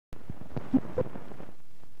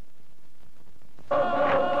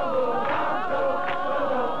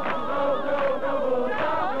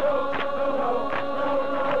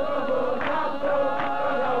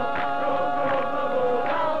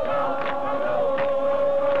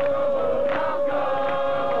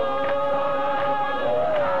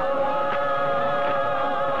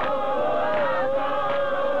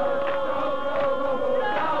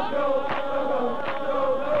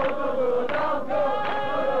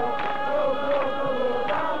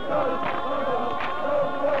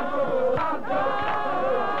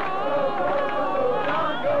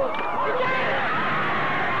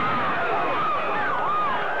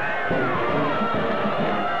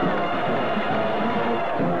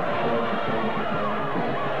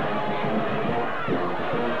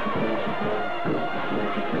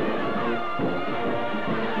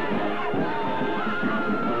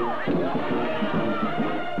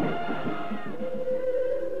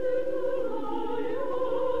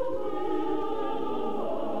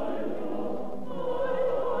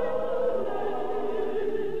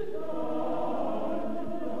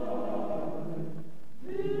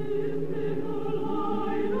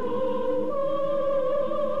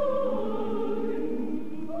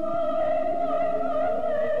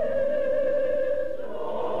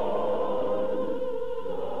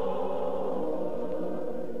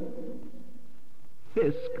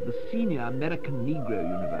Fisk, the senior American Negro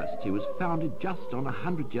University, was founded just on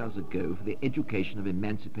 100 years ago for the education of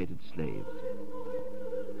emancipated slaves.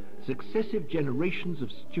 Successive generations of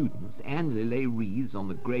students annually lay wreaths on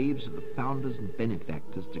the graves of the founders and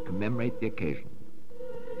benefactors to commemorate the occasion.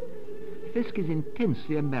 Fisk is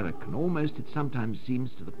intensely American, almost, it sometimes seems,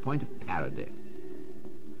 to the point of parody.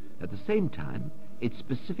 At the same time, it's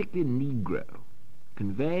specifically Negro,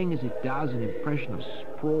 conveying as it does an impression of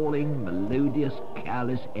sprawling, melodious,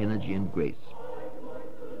 careless energy and grace.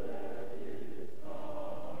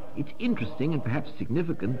 It's interesting and perhaps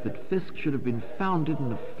significant that Fisk should have been founded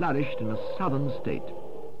and have flourished in a southern state,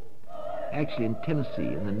 actually in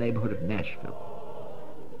Tennessee, in the neighborhood of Nashville.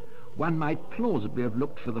 One might plausibly have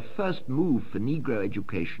looked for the first move for Negro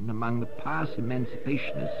education among the pious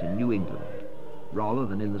emancipationists in New England, rather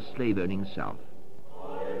than in the slave-owning South.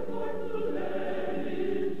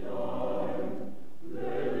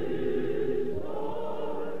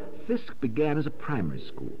 Fisk began as a primary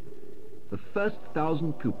school. The first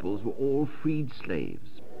 1,000 pupils were all freed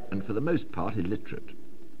slaves, and for the most part illiterate.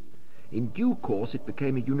 In due course it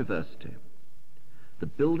became a university. The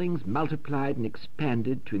buildings multiplied and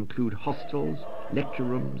expanded to include hostels, lecture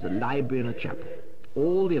rooms, a library and a chapel,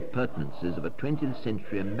 all the appurtenances of a 20th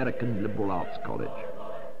century American liberal arts college.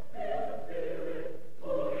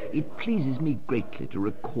 It pleases me greatly to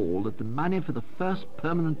recall that the money for the first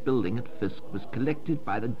permanent building at Fisk was collected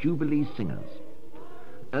by the Jubilee Singers,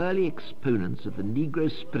 early exponents of the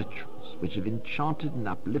Negro spirituals which have enchanted and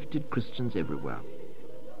uplifted Christians everywhere.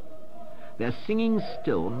 They're singing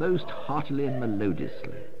still most heartily and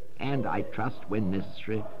melodiously, and, I trust, when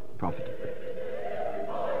necessary, profitably.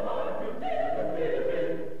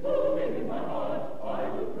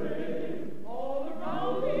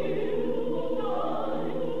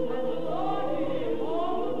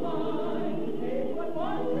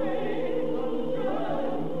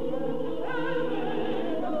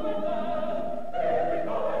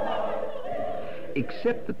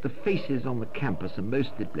 Except that the faces on the campus are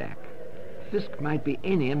mostly black, Fisk might be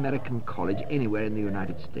any American college anywhere in the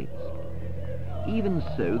United States. Even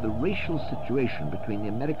so, the racial situation between the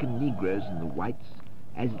American Negroes and the whites,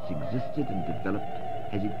 as it's existed and developed,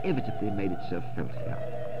 has inevitably made itself felt here.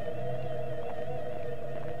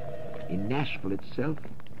 In Nashville itself,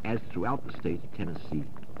 as throughout the state of Tennessee,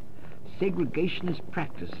 segregationist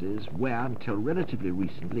practices were, until relatively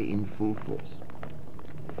recently, in full force.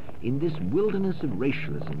 In this wilderness of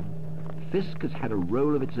racialism, Fisk has had a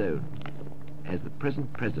role of its own, as the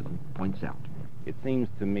present president points out. It seems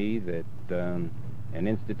to me that an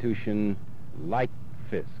institution like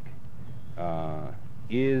Fisk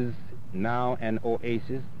is now an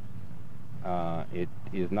oasis. It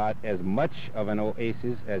is not as much of an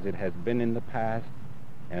oasis as it has been in the past,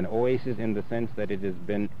 an oasis in the sense that it has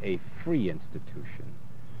been a free institution,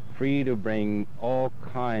 free to bring all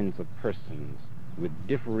kinds of persons with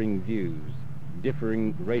differing views,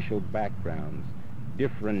 differing racial backgrounds,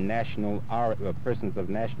 different persons of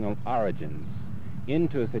national origins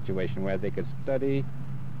into a situation where they could study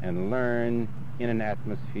and learn in an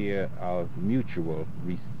atmosphere of mutual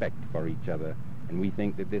respect for each other. And we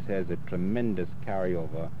think that this has a tremendous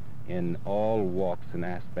carryover in all walks and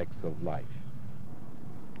aspects of life.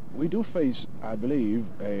 We do face, I believe,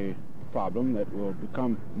 a problem that will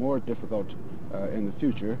become more difficult in the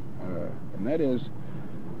future, and that is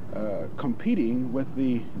competing with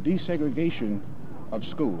the desegregation of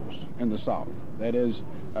schools in the South. That is,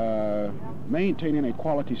 maintaining a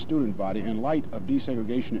quality student body in light of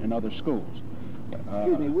desegregation in other schools.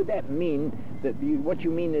 Excuse me, would that mean that what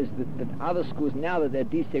you mean is that other schools, now that they're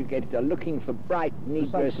desegregated, are looking for bright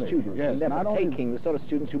Negro students, yes, and they're taking the sort of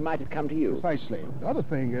students who might have come to you? Precisely. The other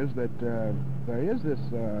thing is that there is this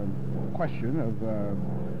question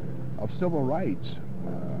of civil rights,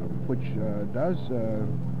 which does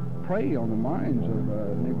prey on the minds of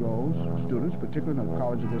Negro students, particularly in a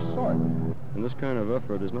college of this sort. And this kind of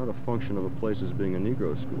effort is not a function of a place as being a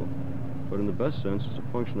Negro school, but in the best sense, it's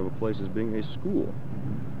a function of a place as being a school,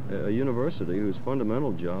 a university whose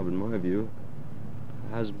fundamental job, in my view,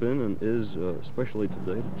 has been and is, especially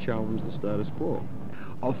today, to challenge the status quo.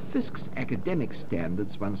 Of Fisk's academic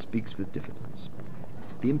standards, one speaks with diffidence.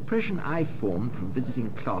 The impression I formed from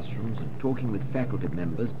visiting classrooms and talking with faculty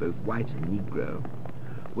members, both white and Negro,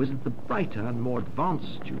 was that the brighter and more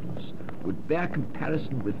advanced students would bear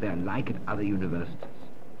comparison with their like at other universities,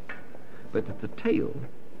 but that the tale,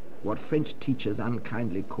 what French teachers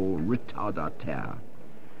unkindly call retardataire,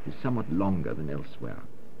 is somewhat longer than elsewhere.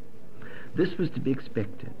 This was to be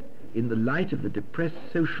expected in the light of the depressed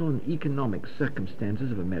social and economic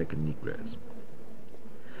circumstances of American Negroes.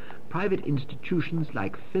 Private institutions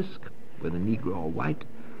like Fisk, whether Negro or white,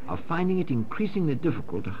 are finding it increasingly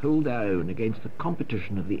difficult to hold their own against the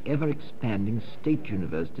competition of the ever-expanding state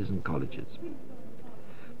universities and colleges.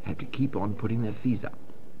 They have to keep on putting their fees up.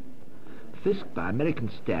 Fisk, by American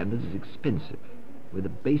standards, is expensive, with a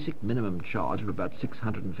basic minimum charge of about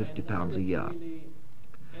 £650 a year.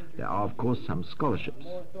 There are, of course, some scholarships,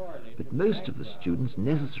 but most of the students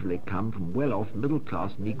necessarily come from well-off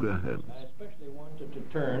middle-class Negro homes. I especially wanted to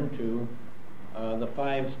turn to the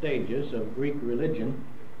 5 stages of Greek religion,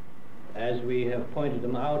 as we have pointed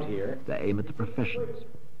them out here. They aim at the professions,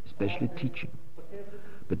 especially teaching.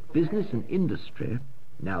 But business and industry,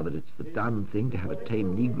 now that it's the done thing to have a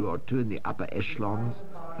tame Negro or two in the upper echelons,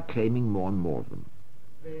 are claiming more and more of them.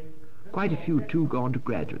 Quite a few, too, go on to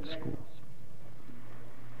graduate schools.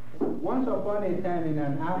 Once upon a time in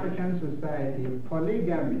an African society,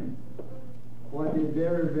 polygamy was a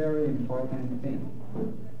very, very important thing.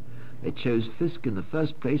 They chose Fisk in the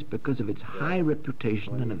first place because of its high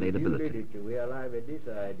reputation and availability.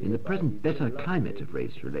 In the present better climate of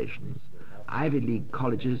race relations, Ivy League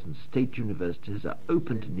colleges and state universities are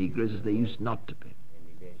open to Negroes as they used not to be.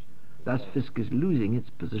 Thus Fisk is losing its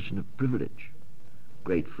position of privilege.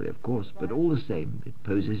 Gratefully, of course, but all the same, it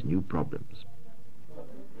poses new problems.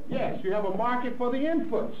 Yes, you have a market for the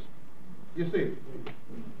inputs, you see.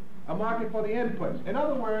 A market for the inputs. In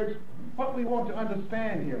other words, what we want to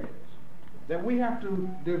understand here is that we have to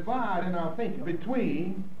divide in our thinking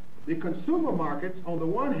between the consumer markets on the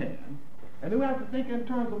one hand, and then we have to think in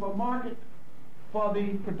terms of a market for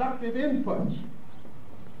the productive inputs.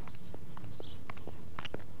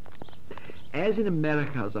 As in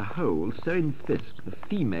America as a whole, so in Fisk the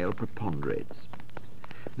female preponderates.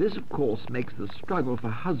 This, of course, makes the struggle for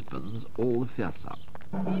husbands all the fiercer.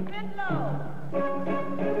 Keep it low.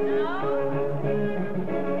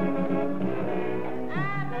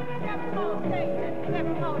 And step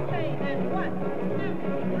on chain, and 1,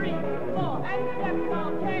 2, 3, 4. And step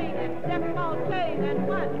on chain, and step on chain, and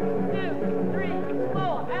 1, 2, 3,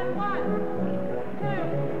 4. And 1, 2,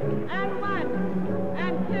 and 1,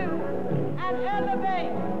 and 2, and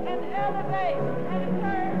elevate, and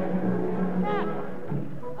turn, snap.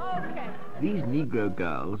 Okay. These Negro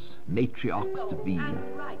girls, matriarchs to be,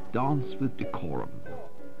 dance with decorum,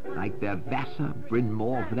 like their Vassar, Bryn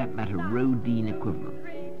Mawr, for that matter, Rodin equivalent.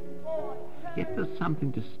 Yet there's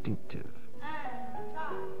something distinctive.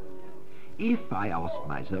 If, I asked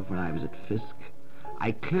myself when I was at Fisk,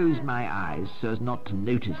 I closed my eyes so as not to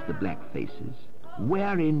notice the black faces,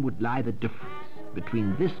 wherein would lie the difference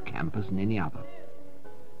between this campus and any other?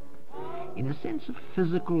 In a sense of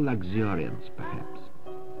physical luxuriance, perhaps.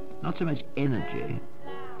 Not so much energy,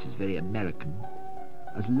 which is very American,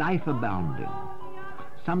 as life abounding,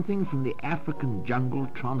 something from the African jungle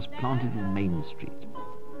transplanted in Main Street.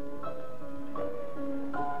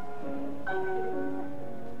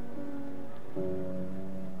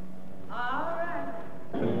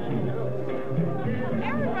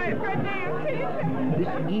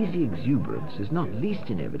 This easy exuberance is not least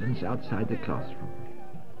in evidence outside the classroom.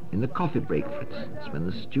 In the coffee break, for instance, when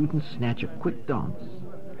the students snatch a quick dance,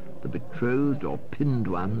 the betrothed or pinned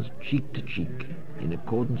ones cheek to cheek, in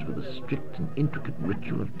accordance with a strict and intricate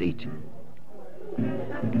ritual of dating.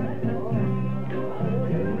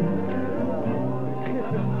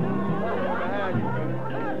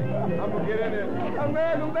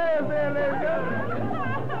 American band there, ladies and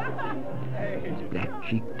gentlemen. Black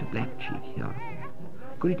cheek to black cheek here.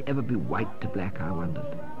 Could it ever be white to black, I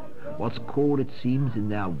wondered? What's called, it seems, in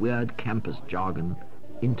their weird campus jargon,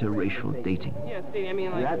 interracial dating. Yes, I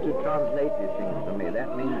mean, like... You have to translate these things for me.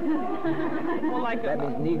 That means... well, like that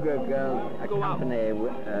means Negro girls accompany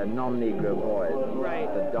non-Negro boys. Right.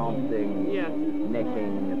 The dancing, yes,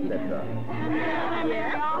 necking, etc.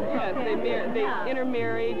 Yes, they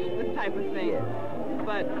intermarriage, this type of thing. Yes.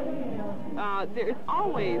 But there's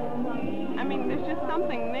always, I mean, there's just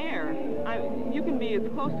something there. You can be as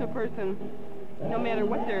close to a person no matter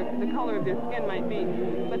what the color of their skin might be,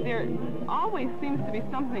 but there always seems to be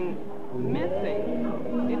something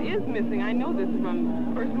missing. It is missing. I know this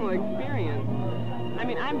from personal experience. I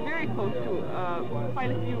mean, I'm very close to quite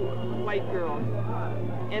a few white girls,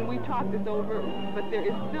 and we talked this over, but there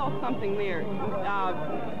is still something there.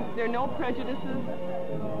 There are no prejudices.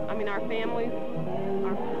 I mean, our families,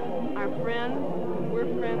 our friends, we're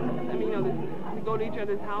friends. I mean, we go to each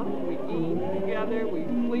other's houses, we eat together, we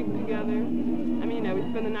sleep together. I mean, we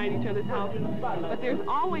spend the night at each other's houses. But there's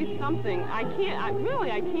always something. I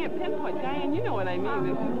can't pinpoint. Diane, you know what I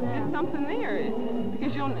mean. There's something there,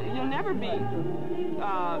 because you'll never be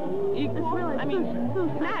equal. Really, I mean, two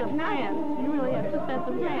sets of breads. You really have two sets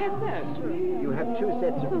of breads. That's it. You have two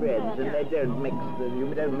sets of breads, and they don't mix. You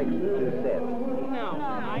don't mix the two sets. No,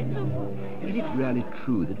 I don't. Is it really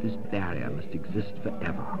true that this barrier must exist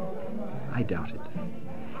forever? I doubt it.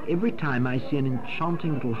 Every time I see an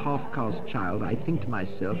enchanting little half-caste child, I think to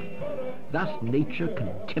myself, thus nature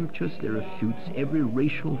contemptuously refutes every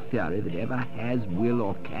racial theory that ever has, will,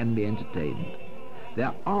 or can be entertained.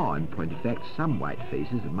 There are, in point of fact, some white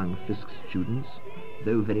faces among Fisk's students,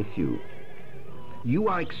 though very few. You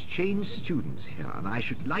are exchange students here, and I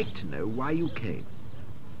should like to know why you came.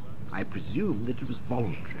 I presume that it was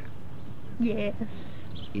voluntary. Yes.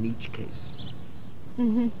 In each case.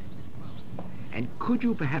 Mm-hmm. And could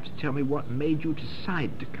you perhaps tell me what made you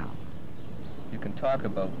decide to come? You can talk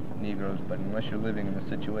about Negroes, but unless you're living in the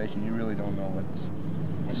situation, you really don't know what's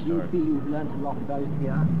And do you feel you've learned a lot about it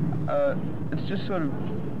here? It's just sort of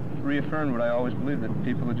reaffirmed what I always believed, that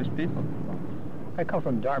people are just people. I come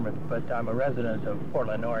from Dartmouth, but I'm a resident of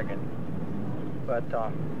Portland, Oregon. But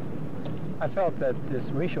I felt that this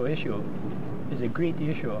racial issue is a great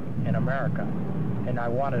issue in America, and I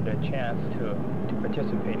wanted a chance to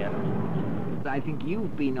participate in it. I think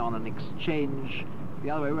you've been on an exchange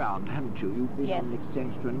the other way around, haven't you? You've been on an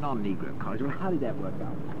exchange to a non-Negro college. Well, how did that work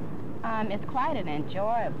out? It's quite an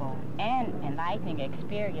enjoyable and enlightening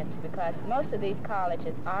experience, because most of these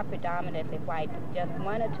colleges are predominantly white, just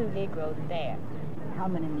one or two Negroes there. How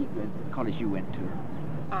many Negroes at the college you went to?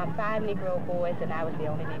 5 Negro boys, and I was the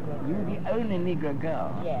only Negro girl. You were the only Negro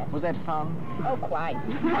girl? Yes. Was that fun? Oh, quite.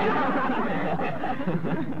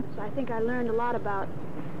 So I think I learned a lot about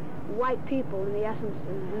white people in the essence,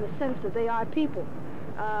 in the sense that they are people.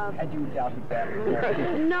 Had you doubted that?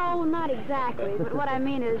 No, not exactly. But what I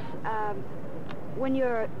mean is, when you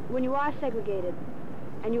are segregated,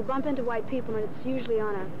 and you bump into white people, and it's usually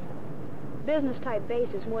on a business-type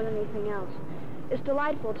basis more than anything else, it's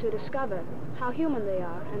delightful to discover how human they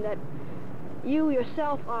are, and that you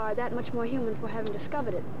yourself are that much more human for having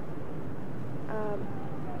discovered it.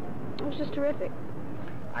 It was just terrific.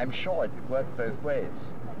 I'm sure it worked both ways.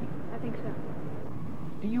 I think so.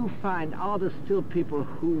 Do you find, are there still people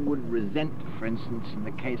who would resent, for instance, in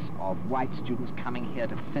the case of white students coming here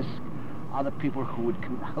to Fisk, are there people who would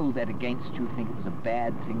hold that against you, think it was a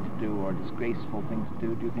bad thing to do or a disgraceful thing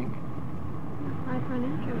to do you think? I've run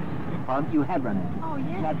into it. You had run into it? Oh,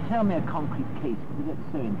 yes. Now tell me a concrete case, because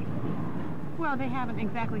that's so interesting. Well, they haven't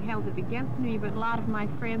exactly held it against me, but a lot of my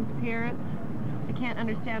friends' parents, they can't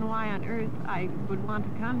understand why on earth I would want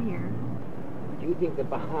to come here. Do you think that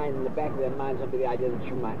behind, in the back of their minds, would be the idea that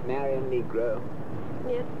you might marry a Negro?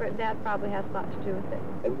 Yes, that probably has a lot to do with it.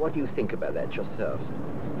 And what do you think about that yourself?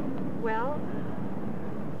 Well,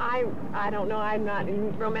 I don't know. I'm not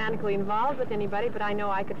romantically involved with anybody, but I know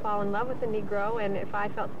I could fall in love with a Negro, and if I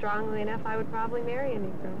felt strongly enough, I would probably marry a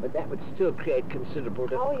Negro. But that would still create considerable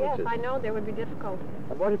difficulties. Oh, yes, I know there would be difficulties.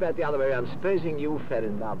 And what about the other way around? Supposing you fell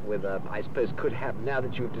in love with a, I suppose could happen now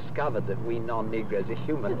that you've discovered that we non-Negroes are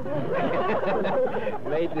human.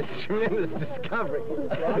 Made this tremendous discovery.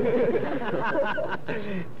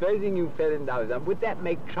 Supposing you fell in love with them, would that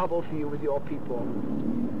make trouble for you with your people?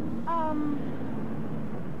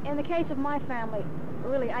 In the case of my family,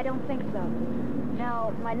 really, I don't think so.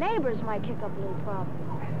 Now, my neighbors might kick up a little problem,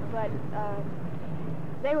 but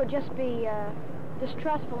they would just be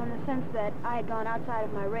distrustful in the sense that I had gone outside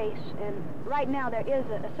of my race, and right now there is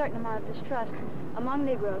a certain amount of distrust among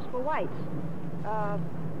Negroes for whites.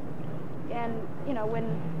 And, you know, when,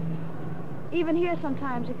 even here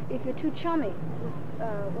sometimes, if you're too chummy with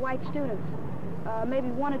white students, maybe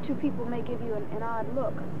one or two people may give you an odd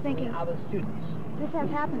look, thinking, other students. This has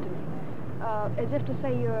happened to me, as if to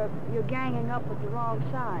say you're ganging up with the wrong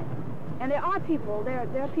side. And there are people, there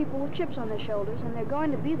are people with chips on their shoulders, and they're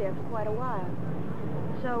going to be there for quite a while.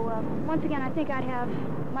 So, once again, I think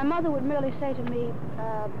my mother would merely say to me,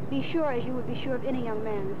 be sure as you would be sure of any young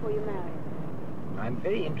man before you marry. I'm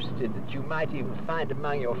very interested that you might even find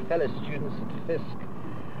among your fellow students at Fisk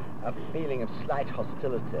a feeling of slight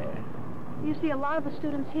hostility. You see, a lot of the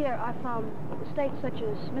students here are from states such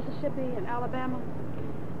as Mississippi and Alabama.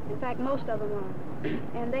 In fact, most of them are.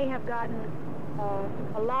 And they have gotten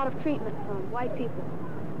a lot of treatment from white people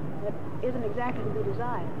that isn't exactly to be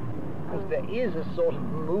desired. Because there is a sort of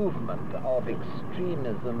movement of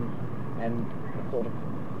extremism and a sort of,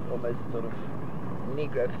 almost sort of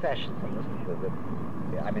Negro fascism, isn't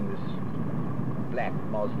there? I mean, this black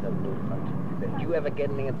Muslim movement. Do you ever get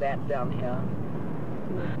any of that down here?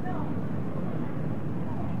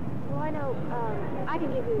 Well, I know, I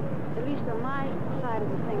can give you, at least on my side of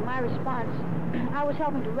the thing, my response. I was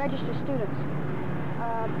helping to register students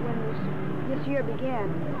when this year began.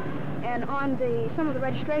 And on some of the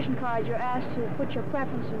registration cards, you're asked to put your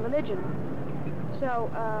preference in religion. So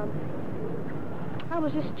I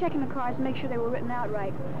was just checking the cards to make sure they were written out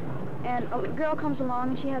right. And a girl comes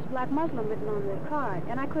along and she has black Muslim written on the card.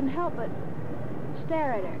 And I couldn't help but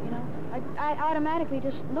stare at her, you know. I automatically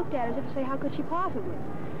just looked at her as if to say, how could she possibly?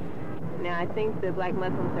 Now, I think the black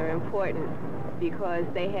Muslims are important because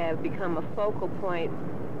they have become a focal point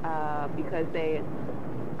because they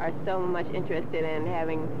are so much interested in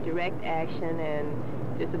having direct action and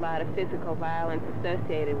just a lot of physical violence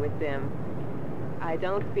associated with them. I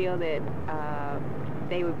don't feel that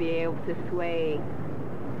they would be able to sway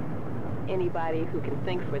anybody who can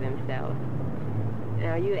think for themselves.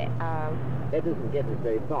 Now, that doesn't get us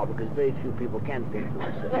very far because very few people can think for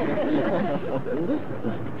themselves.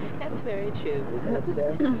 That's very true.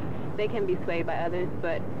 They can be swayed by others,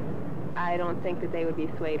 but I don't think that they would be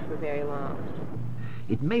swayed for very long.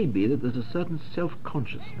 It may be that there's a certain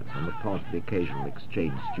self-consciousness on the part of the occasional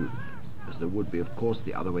exchange student, as there would be, of course,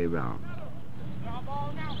 the other way round.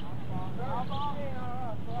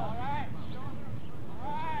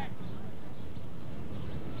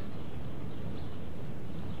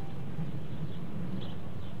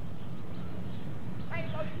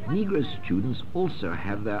 Negro students also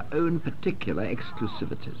have their own particular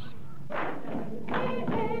exclusivities.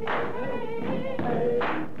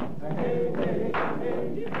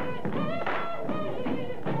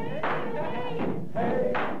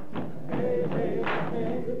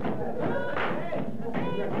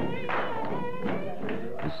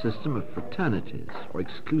 The system of fraternities or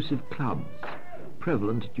exclusive clubs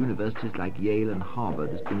prevalent at universities like Yale and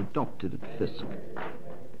Harvard has been adopted at Fisk.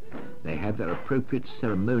 They have their appropriate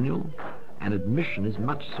ceremonial, and admission is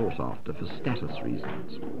much sought after for status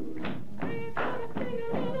reasons.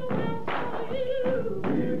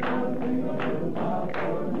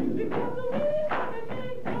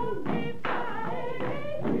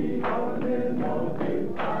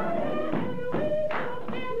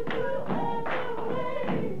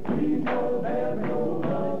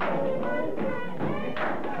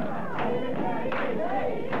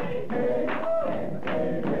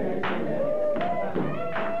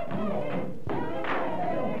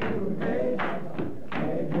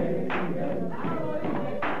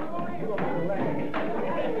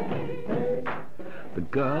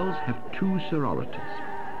 Girls have two sororities.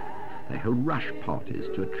 They hold rush parties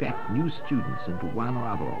to attract new students into one or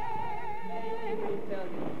other of them.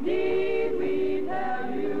 Need we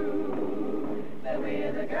tell you that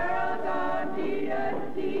we're the girls of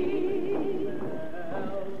DSC?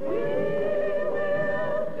 We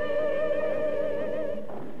will sing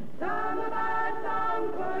some of our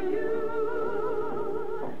songs for you.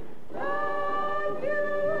 Don't you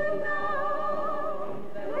know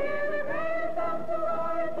that we're the greatest of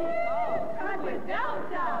sororities? And we don't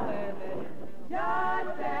tell them it. Just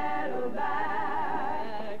settle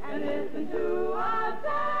back and listen to our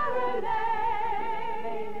serenade.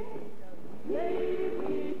 Need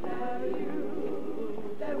we tell you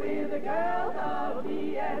that we're the girls of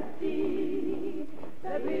DSC?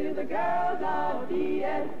 That we're the girls of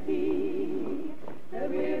DSC? That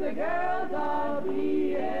we're the girls of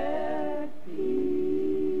DSC?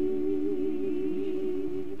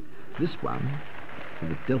 This one, for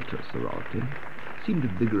the Delta sorority, seemed a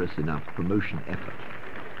vigorous enough promotion effort,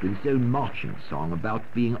 with its own marching song about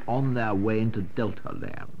being on their way into Delta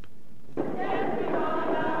land. Dancing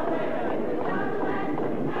on our way into Delta land.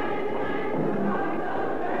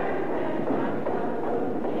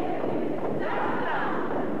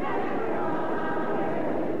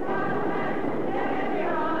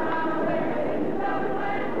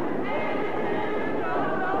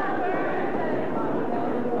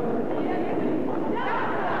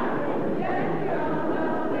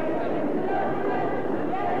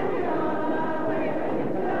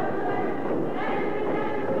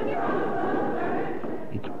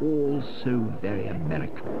 become very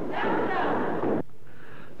American.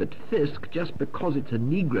 But Fisk, just because it's a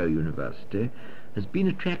Negro university, has been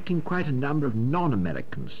attracting quite a number of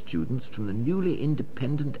non-American students from the newly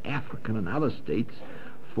independent African and other states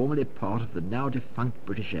formerly part of the now defunct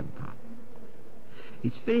British Empire.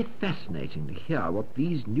 It's very fascinating to hear what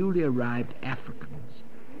these newly arrived Africans,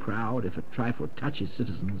 proud if a trifle touchy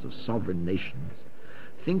citizens of sovereign nations,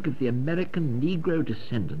 think of the American Negro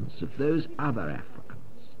descendants of those other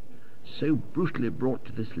Africans, so brutally brought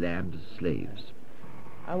to this land as slaves.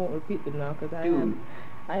 I won't repeat them now because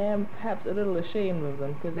I am perhaps a little ashamed of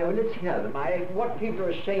them. No, let's hear them. What people are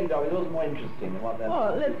ashamed of is always more interesting than what they're...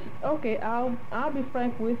 Okay, I'll be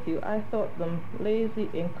frank with you. I thought them lazy,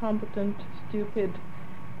 incompetent, stupid,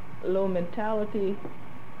 low mentality.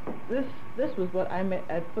 This was what I meant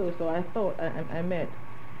at first, or I thought I meant.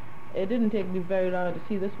 It didn't take me very long to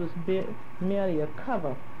see this was merely a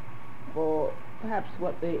cover for perhaps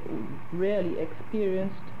what they really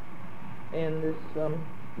experienced in this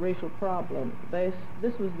racial problem. This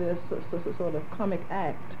was their sort of comic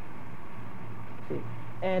act. See?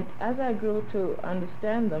 And as I grew to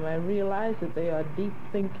understand them, I realized that they are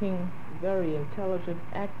deep-thinking, very intelligent,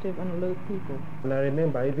 active, and alert people. And I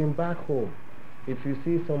remember, even back home, if you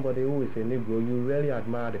see somebody who is a Negro, you really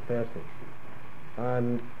admire the person.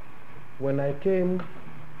 And when I came,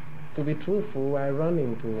 to be truthful, I ran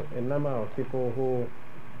into a number of people who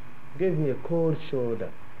gave me a cold shoulder.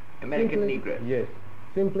 American Negro? Yes,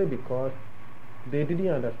 simply because they didn't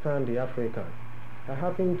understand the African. I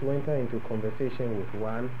happened to enter into conversation with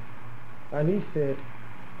one, and he said,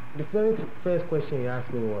 the very first question he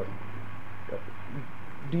asked me was,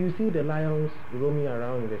 do you see the lions roaming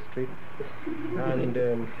around in the street?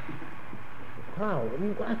 And wow, he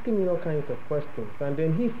was asking me all kinds of questions. And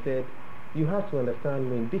then he said, you have to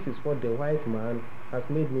understand me, this is what the white man has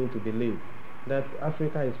made me to believe, that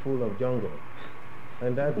Africa is full of jungle.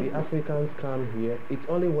 And that the Africans come here, it's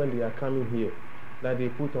only when they are coming here that they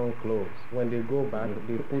put on clothes. When they go back,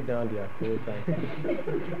 they put down their clothes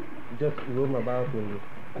and just roam about in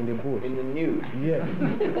the bush. In the nude? Yes.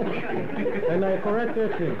 And I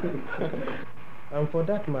corrected him. And for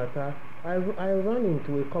that matter, I ran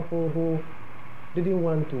into a couple who didn't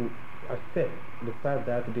want to accept the fact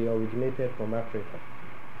that they originated from Africa.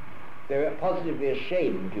 They were positively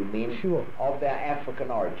ashamed, you mean, sure, of their African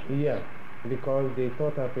origin? Yeah, because they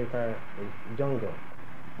thought Africa is jungle.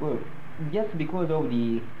 Well, just because of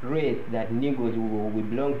the race that Negroes we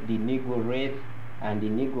belong to the Negro race, and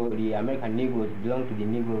the American Negroes belong to the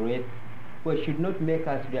Negro race, well, should not make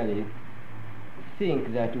us really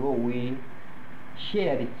think that we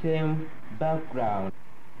share the same background.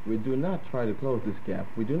 We do not try to close this gap.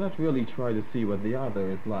 We do not really try to see what the other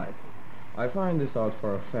is like. I find this out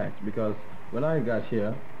for a fact because when I got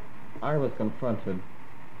here, I was confronted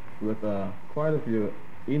with quite a few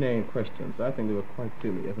inane questions. I think they were quite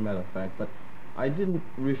silly, as a matter of fact, but I didn't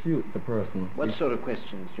refute the person. What sort of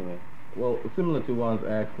questions do you mean? Well, similar to one's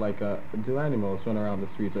asked, like, do animals run around the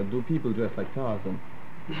streets, or do people dress like Tarzan?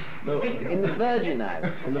 So, in the Virgin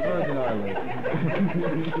Islands? In the Virgin Islands.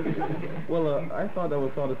 Well, I thought that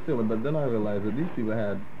was sort of silly, but then I realized that these people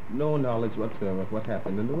had no knowledge whatsoever of what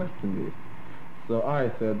happened in the West Indies. So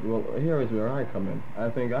I said, well, here is where I come in. I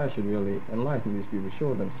think I should really enlighten these people,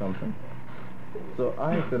 show them something. So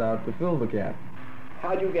I set out to fill the gap.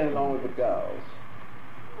 How do you get along with the girls?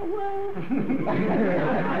 Well,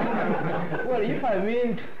 well, if I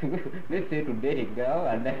mean, let's say to date a girl,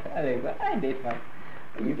 and I date her.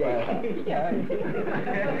 You date her? Yeah.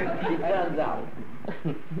 She turns out?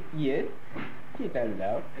 Yes, she turns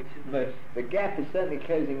out. But the gap is certainly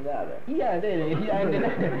closing the other. Yeah,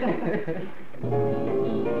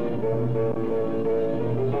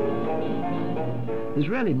 There's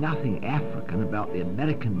really nothing African about the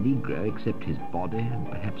American Negro except his body and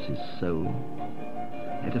perhaps his soul.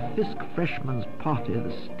 At a Fisk freshman's party,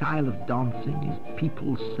 the style of dancing is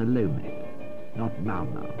People's Salome, not Mau.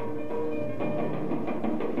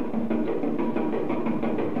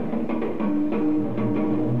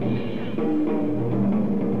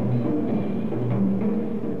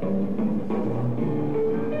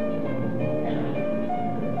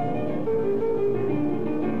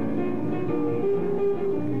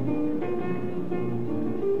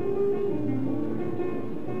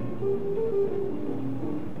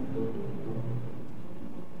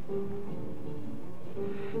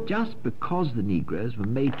 Just because the Negroes were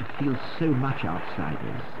made to feel so much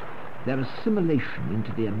outsiders, their assimilation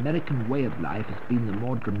into the American way of life has been the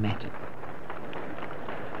more dramatic.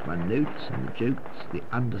 One notes in the jokes the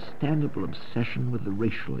understandable obsession with the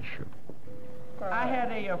racial issue. I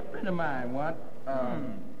had a friend of mine once.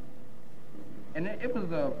 And it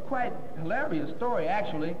was a quite hilarious story,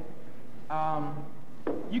 actually.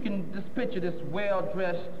 You can just picture this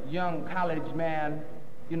well-dressed young college man,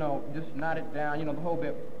 you know, just nodded down, you know, the whole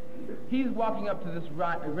bit. He's walking up to this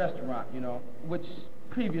restaurant, you know, which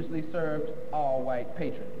previously served all white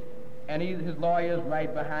patrons. And his lawyer's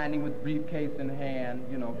right behind him with briefcase in hand,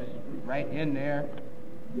 you know, just right in there.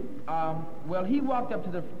 Well, he walked up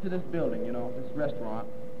to this building, you know, this restaurant,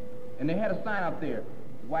 and they had a sign out there,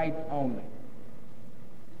 whites only.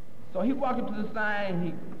 So he walked up to the sign,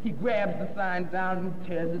 and he grabs the sign down and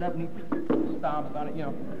tears it up, and he stomps on it, you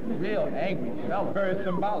know, real angry fellow. Very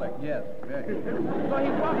symbolic. Yes, very.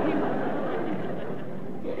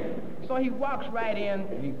 So he walks right in,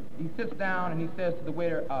 and he sits down, and he says to the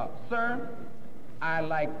waiter, "Sir, I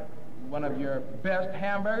like one of your best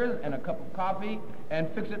hamburgers and a cup of coffee, and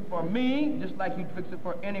fix it for me, just like you'd fix it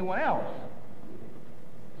for anyone else."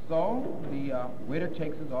 So the waiter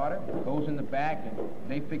takes his order, goes in the back, and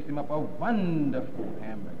they fix him up a wonderful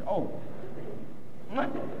hamburger. Oh, good,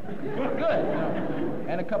 you know.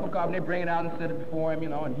 And a cup of coffee, and they bring it out and set it before him, you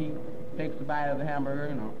know, and he takes a bite of the hamburger,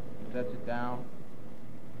 you know, sets it down,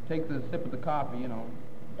 takes a sip of the coffee, you know.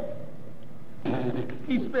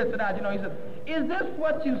 He spits it out, you know, he says, "Is this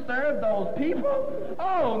what you serve those people?"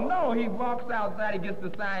 Oh, no, he walks outside, he gets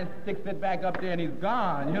the sign, sticks it back up there, and he's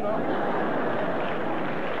gone, you know.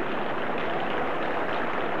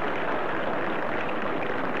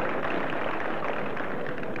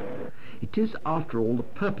 It is, after all, the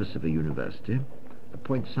purpose of a university, a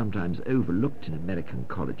point sometimes overlooked in American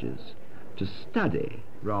colleges, to study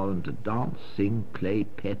rather than to dance, sing, play,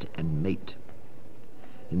 pet, and mate.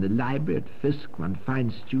 In the library at Fisk, one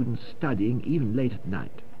finds students studying even late at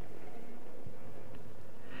night.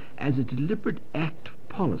 As a deliberate act of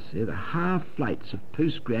policy, the higher flights of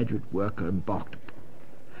postgraduate work are embarked upon,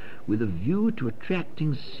 with a view to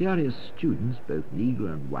attracting serious students, both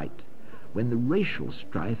Negro and white, when the racial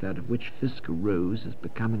strife out of which Fisk arose has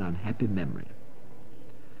become an unhappy memory.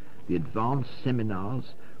 The advanced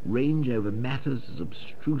seminars range over matters as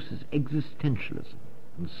abstruse as existentialism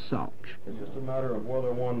and such. It's just a matter of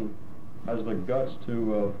whether one has the guts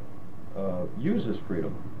to use his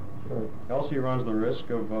freedom. Sure. Else he runs the risk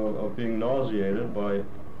of being nauseated by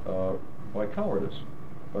cowardice,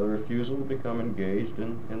 by the refusal to become engaged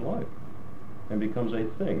in life, and becomes a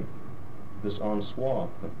thing, this en soi.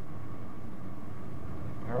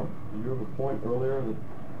 Harold, did you have a point earlier that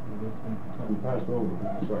I'm passed over?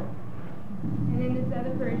 Sorry. And then this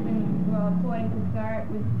other person, well, according to Sart,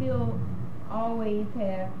 would still always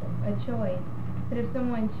have a choice. But if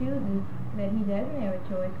someone chooses that he doesn't have a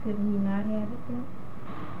choice, couldn't he not have it then?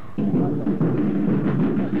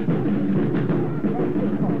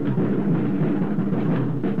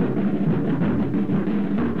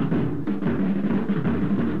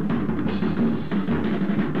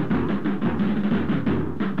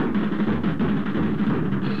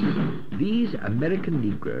 These American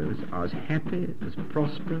Negroes are as happy, as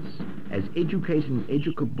prosperous, as educated and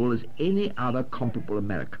educable as any other comparable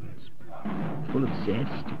Americans, full of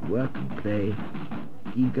zest, work and play,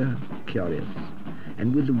 eager, curious,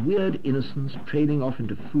 and with the weird innocence trailing off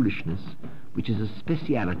into foolishness, which is a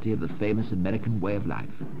speciality of the famous American way of life.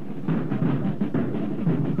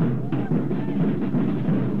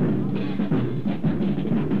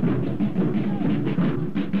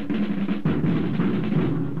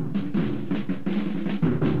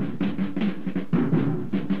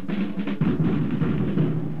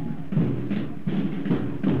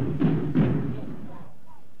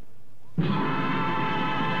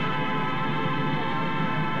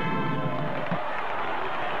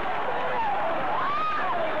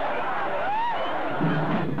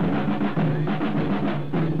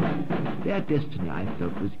 Their destiny, I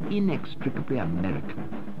felt, was inextricably American.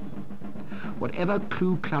 Whatever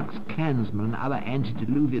Ku Klux Klansmen and other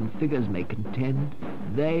antediluvian figures may contend,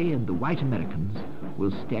 they and the white Americans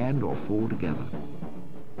will stand or fall together.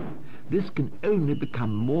 This can only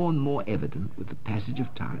become more and more evident with the passage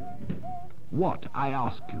of time. What, I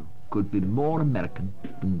ask you, could be more American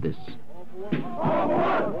than this?